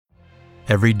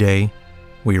Every day,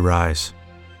 we rise,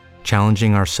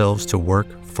 challenging ourselves to work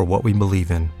for what we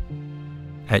believe in.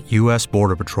 At U.S.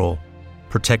 Border Patrol,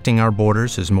 protecting our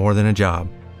borders is more than a job.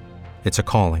 It's a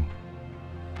calling.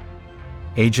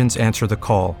 Agents answer the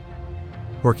call,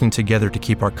 working together to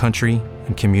keep our country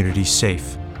and communities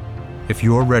safe. If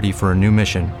you are ready for a new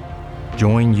mission,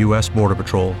 join U.S. Border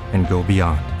Patrol and go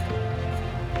beyond.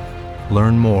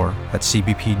 Learn more at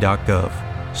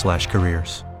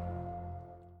cbp.gov/careers.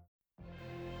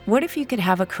 What if you could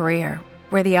have a career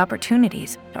where the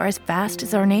opportunities are as vast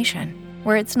as our nation,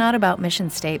 where it's not about mission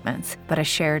statements, but a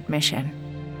shared mission?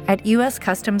 At U.S.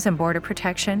 Customs and Border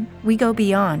Protection, we go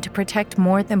beyond to protect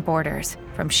more than borders.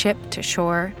 From ship to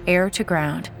shore, air to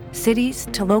ground, cities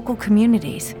to local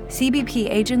communities, CBP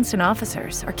agents and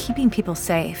officers are keeping people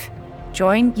safe.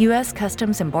 Join U.S.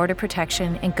 Customs and Border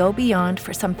Protection and go beyond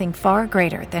for something far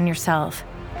greater than yourself.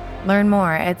 Learn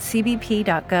more at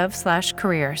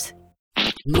cbp.gov/careers.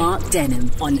 Mark Denham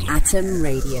on Atom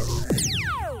Radio.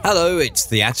 Hello, it's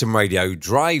the Atom Radio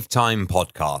Drive Time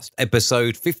Podcast,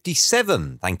 episode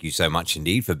 57. Thank you so much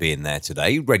indeed for being there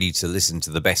today, ready to listen to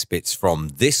the best bits from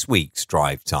this week's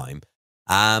Drive Time.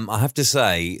 I have to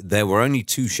say, there were only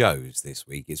 2 shows this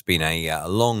week. It's been a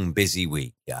long, busy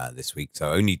week this week,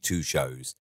 so only 2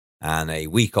 shows and a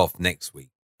week off next week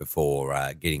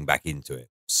before getting back into it.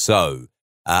 So,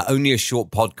 only a short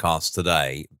podcast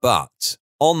today, but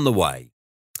on the way,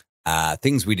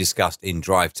 things we discussed in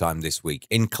Drive Time this week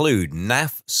include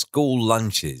NAF school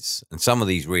lunches, and some of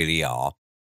these really are.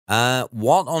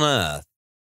 What on earth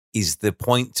is the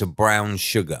point to brown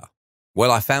sugar?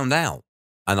 Well, I found out,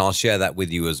 and I'll share that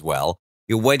with you as well.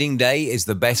 Your wedding day is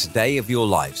the best day of your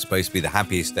life, supposed to be the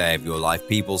happiest day of your life.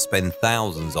 People spend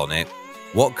thousands on it.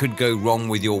 What could go wrong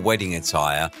with your wedding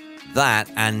attire? That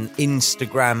and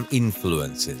Instagram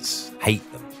influencers.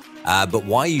 Hate them. But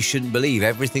why you shouldn't believe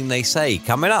everything they say.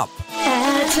 Coming up.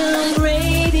 Atom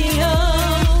Radio.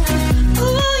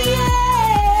 Ooh,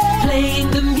 yeah. Playing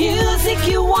the music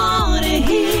you want to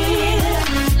hear.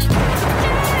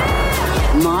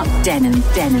 Mark Denham.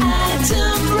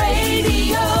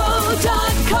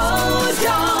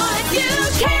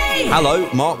 AtomRadio.co.uk. Hello,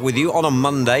 Mark with you on a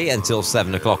Monday until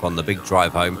 7 o'clock on the big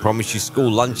drive home. Promise you school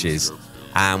lunches.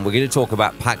 And we're going to talk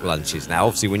about packed lunches. Now,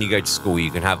 obviously, when you go to school,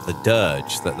 you can have the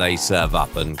dirge that they serve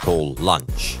up and call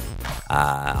lunch.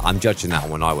 I'm judging that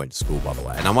when I went to school, by the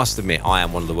way. And I must admit, I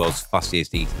am one of the world's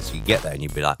fussiest eaters. You get there and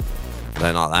you'd be like, I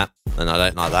don't like that, and I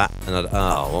don't like that, and what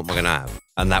am I going to have?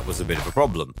 And that was a bit of a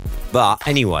problem. But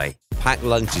anyway, packed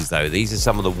lunches, though. These are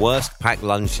some of the worst packed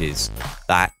lunches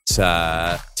that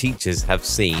teachers have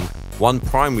seen. One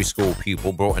primary school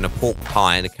pupil brought in a pork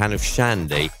pie and a can of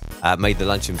shandy, made the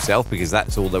lunch himself because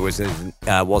that's all there was in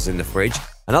the fridge.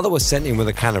 Another was sent in with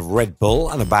a can of Red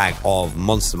Bull and a bag of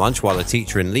Monster Munch, while a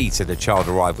teacher in Leeds said a child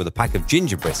arrived with a pack of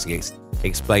ginger biscuits,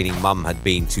 explaining mum had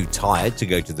been too tired to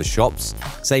go to the shops.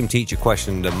 Same teacher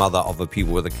questioned the mother of a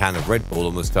pupil with a can of Red Bull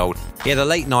and was told he had a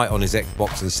late night on his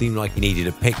Xbox and seemed like he needed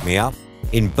a pick-me-up.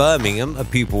 In Birmingham, a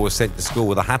pupil was sent to school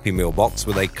with a Happy Meal box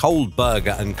with a cold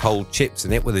burger and cold chips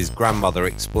in it, with his grandmother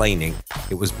explaining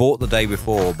it was bought the day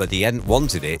before, but he hadn't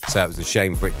wanted it, so it was a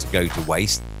shame for it to go to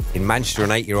waste. In Manchester, an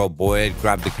 8-year-old boy had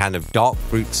grabbed a can of dark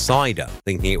fruit cider,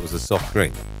 thinking it was a soft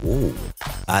drink. Ooh.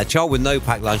 A child with no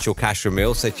packed lunch or cash for a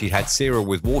meal said she'd had cereal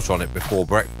with water on it before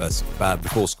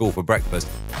school for breakfast,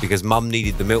 because mum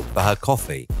needed the milk for her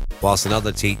coffee. Whilst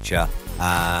another teacher,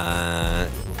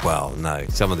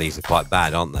 some of these are quite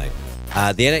bad, aren't they?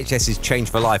 The NHS's Change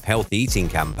for Life healthy eating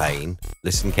campaign,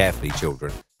 listen carefully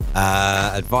children,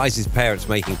 advises parents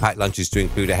making packed lunches to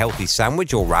include a healthy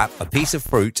sandwich or wrap, a piece of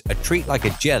fruit, a treat like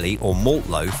a jelly or malt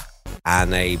loaf,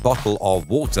 and a bottle of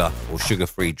water or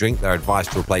sugar-free drink. They're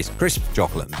advised to replace crisp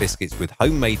chocolate and biscuits with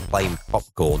homemade plain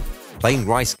popcorn, plain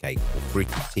rice cake, or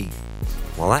fruity tea.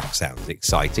 Well, that sounds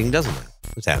exciting, doesn't it?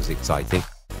 It sounds exciting.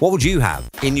 What would you have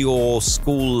in your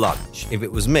school lunch? If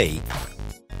it was me,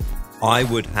 I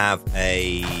would have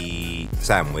a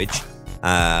sandwich.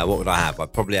 What would I have?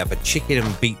 I'd probably have a chicken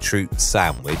and beetroot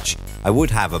sandwich. I would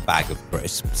have a bag of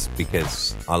crisps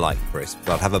because I like crisps.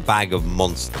 I'd have a bag of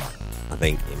Monster, I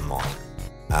think, in mine.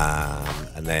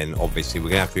 And then obviously we're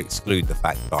going to have to exclude the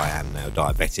fact that I am now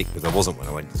diabetic because I wasn't when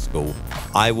I went to school.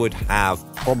 I would have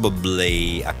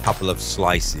probably a couple of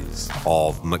slices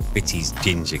of McVitie's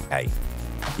ginger cake.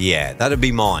 Yeah, that'd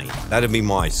be mine. That'd be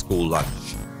my school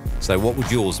lunch. So what would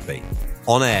yours be?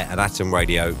 On air at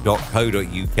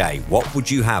atomradio.co.uk. What would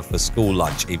you have for school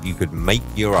lunch if you could make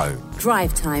your own?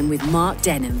 Drive Time with Mark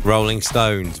Denham. Rolling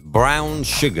Stones, brown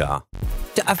sugar.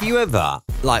 Have you ever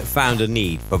found a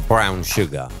need for brown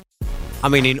sugar? I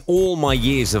mean, in all my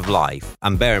years of life,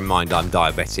 and bear in mind I'm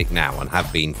diabetic now and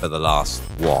have been for the last,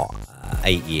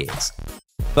 8 years.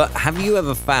 But have you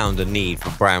ever found a need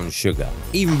for brown sugar?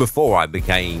 Even before I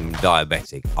became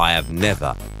diabetic, I have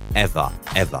never, ever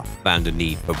found a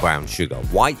need for brown sugar.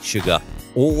 White sugar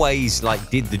always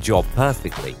did the job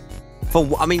perfectly.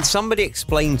 Somebody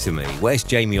explained to me, where's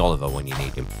Jamie Oliver when you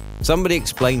need him? Somebody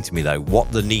explained to me, though,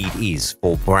 what the need is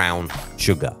for brown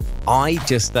sugar. I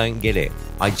just don't get it.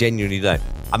 I genuinely don't.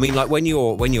 I mean, when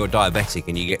you're diabetic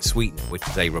and you get sweetener, which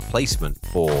is a replacement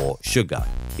for sugar,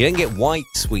 you don't get white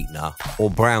sweetener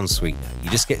or brown sweetener. You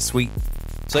just get sweetener.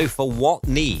 So for what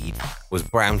need was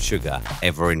brown sugar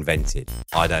ever invented?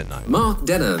 I don't know. Mark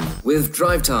Denham with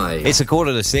Drive Time. It's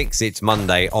 5:45. It's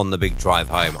Monday on the big drive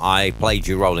home. I played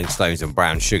you Rolling Stones and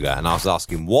brown sugar, and I was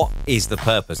asking, what is the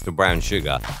purpose to brown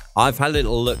sugar? I've had a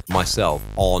little look myself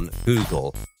on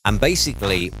Google, and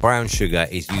basically brown sugar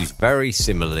is used very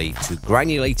similarly to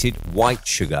granulated white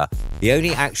sugar. The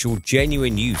only actual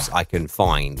genuine use I can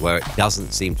find where it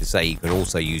doesn't seem to say you can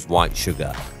also use white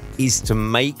sugar is to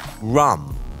make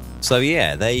rum. So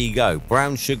yeah, there you go.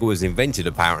 Brown sugar was invented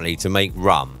apparently to make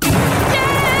rum.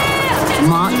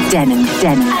 Mark Denham.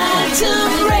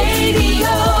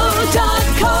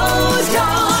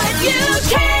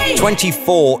 AtomRadio.co.uk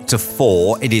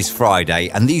 24-4, it is Friday,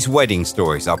 and these wedding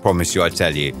stories, I promise you, I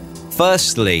tell you.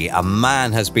 Firstly, a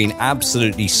man has been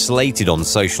absolutely slated on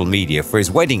social media for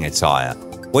his wedding attire.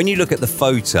 When you look at the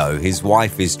photo, his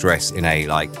wife is dressed in a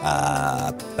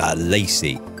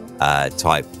lacy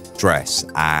type dress,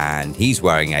 and he's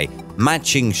wearing a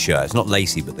matching shirt. It's not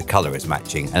lacy, but the colour is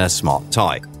matching, and a smart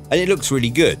tie. And it looks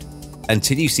really good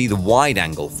until you see the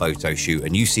wide-angle photo shoot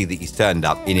and you see that he's turned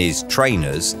up in his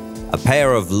trainers, a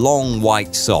pair of long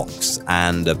white socks,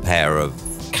 and a pair of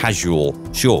casual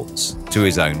shorts to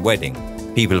his own wedding.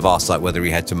 People have asked whether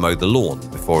he had to mow the lawn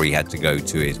before he had to go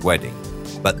to his wedding.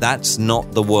 But that's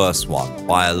not the worst one.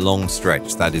 By a long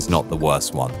stretch, that is not the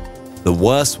worst one. The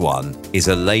worst one is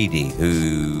a lady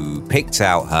who picked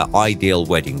out her ideal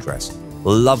wedding dress.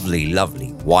 Lovely,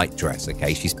 lovely white dress,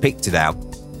 okay? She's picked it out.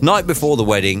 Night before the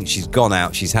wedding, she's gone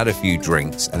out, she's had a few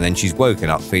drinks, and then she's woken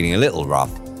up feeling a little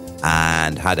rough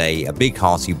and had a big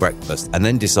hearty breakfast, and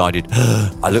then decided,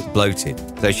 I look bloated.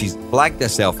 So she's blagged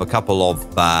herself a couple of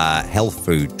health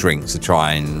food drinks to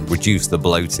try and reduce the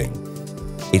bloating.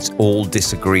 It's all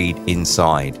disagreed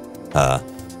inside her,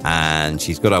 and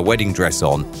she's got her wedding dress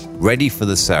on, ready for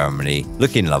the ceremony,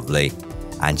 looking lovely,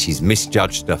 and she's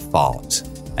misjudged a fart.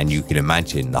 And you can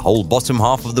imagine the whole bottom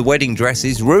half of the wedding dress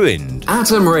is ruined.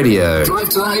 Atom Radio. Drive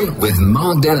Time with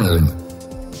Mark Denham.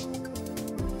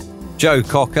 Joe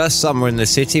Cocker, Summer in the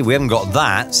City. We haven't got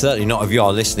that. Certainly not if you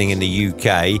are listening in the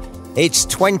UK. It's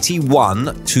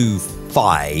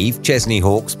 21-5. Chesney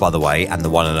Hawkes, by the way, and the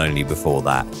one and only before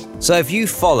that. So if you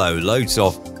follow loads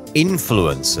of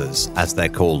influencers, as they're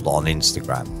called on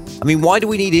Instagram, I mean, why do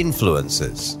we need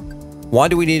influencers? Why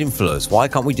do we need influencers? Why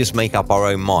can't we just make up our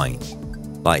own mind?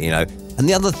 And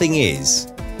the other thing is,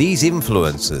 these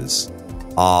influencers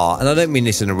are, and I don't mean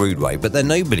this in a rude way, but they're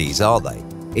nobodies, are they?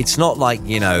 It's not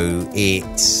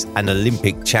it's an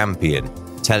Olympic champion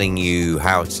telling you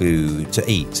how to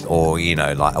eat, or,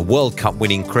 a World Cup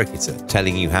winning cricketer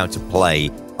telling you how to play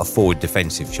a forward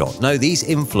defensive shot. No, these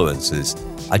influencers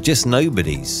are just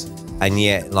nobodies. And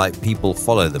yet, people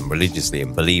follow them religiously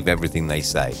and believe everything they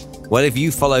say. Well, if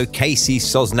you follow Casey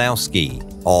Sosnowski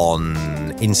on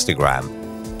Instagram,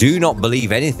 do not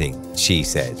believe anything she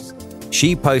says.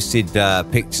 She posted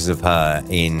pictures of her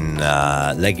in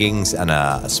leggings and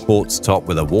a sports top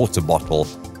with a water bottle,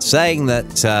 saying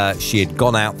that she had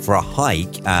gone out for a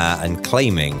hike and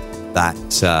claiming that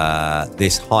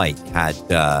this hike had,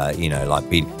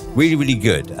 been really, really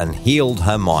good and healed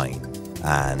her mind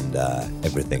and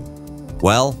everything.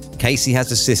 Well, Casey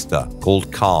has a sister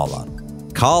called Carla.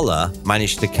 Carla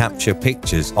managed to capture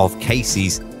pictures of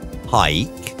Casey's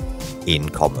hike, in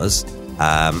commas,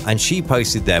 and she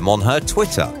posted them on her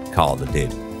Twitter, Carla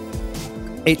did.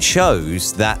 It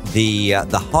shows that the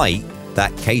hike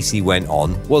that Casey went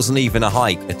on wasn't even a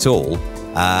hike at all.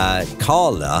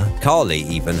 Carly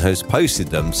even has posted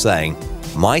them saying,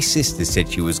 my sister said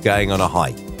she was going on a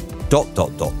hike, ...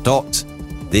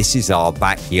 This is our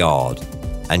backyard.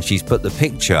 And she's put the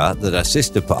picture that her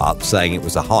sister put up saying it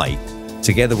was a hike,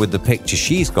 together with the picture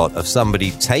she's got of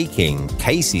somebody taking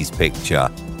Casey's picture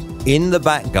in the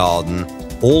back garden,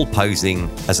 all posing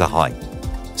as a hike.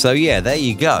 So yeah, there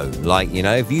you go.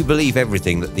 If you believe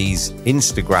everything that these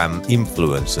Instagram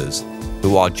influencers,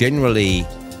 who are generally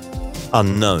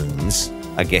unknowns,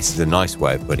 I guess is a nice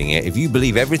way of putting it, if you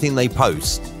believe everything they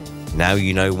post, now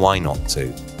you know why not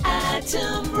to.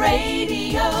 Atom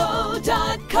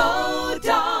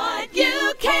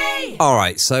AtomRadio.co.uk. All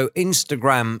right, so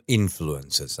Instagram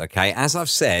influencers, okay? As I've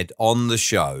said on the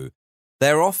show,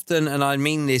 they're often, and I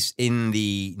mean this in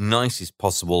the nicest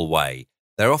possible way,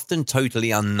 they're often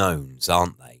totally unknowns,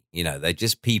 aren't they? You know, they're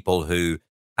just people who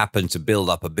happen to build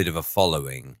up a bit of a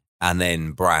following and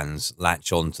then brands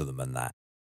latch onto them and that.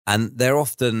 And they're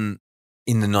often,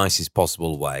 in the nicest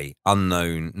possible way,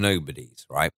 unknown nobodies,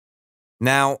 right?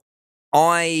 Now,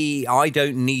 I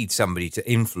don't need somebody to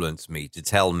influence me to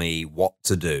tell me what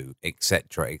to do,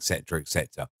 etc., etc.,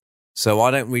 etc. So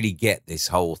I don't really get this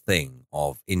whole thing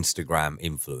of Instagram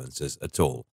influencers at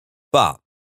all. But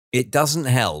it doesn't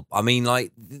help. I mean,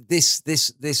 like this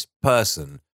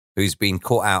person who's been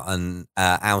caught out and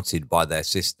outed by their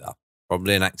sister,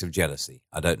 probably an act of jealousy.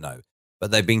 I don't know.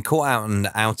 But they've been caught out and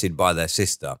outed by their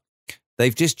sister.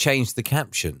 They've just changed the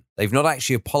caption. They've not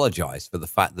actually apologized for the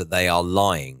fact that they are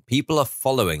lying. People are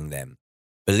following them,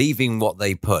 believing what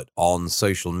they put on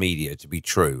social media to be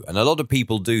true. And a lot of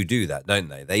people do that, don't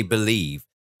they? They believe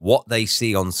what they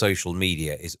see on social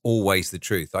media is always the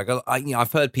truth.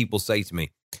 I've heard people say to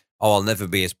me, "Oh, I'll never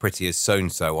be as pretty as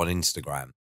so-and-so on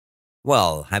Instagram."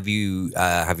 Well, have you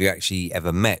actually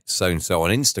ever met so-and-so on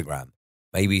Instagram?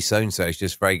 Maybe so-and-so is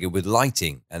just very good with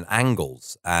lighting and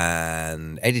angles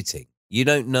and editing. You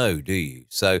don't know, do you?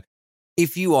 So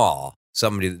if you are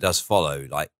somebody that does follow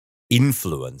like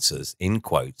influencers, in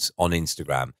quotes, on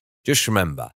Instagram, just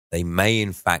remember, they may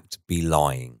in fact be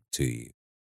lying to you.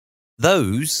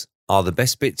 Those are the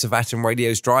best bits of Atom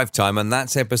Radio's Drive Time, and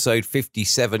that's episode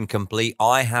 57 complete.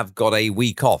 I have got a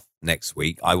week off next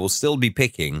week. I will still be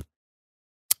picking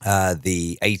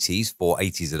the 80s for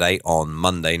 80s at 8 on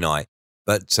Monday night.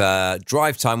 But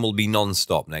Drive Time will be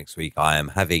non-stop next week. I am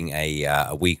having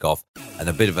a week off and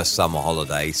a bit of a summer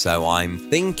holiday. So I'm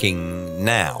thinking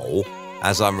now,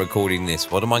 as I'm recording this,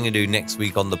 what am I going to do next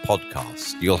week on the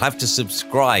podcast? You'll have to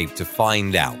subscribe to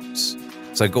find out.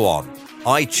 So go on.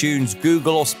 iTunes,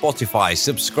 Google or Spotify,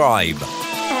 subscribe.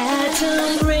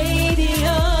 Atom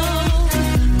Radio.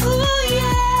 Ooh,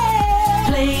 yeah.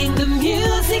 Playing the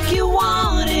music you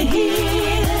want to hear.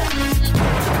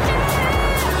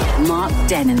 Mark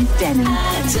Denon.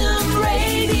 Atom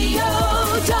Radio.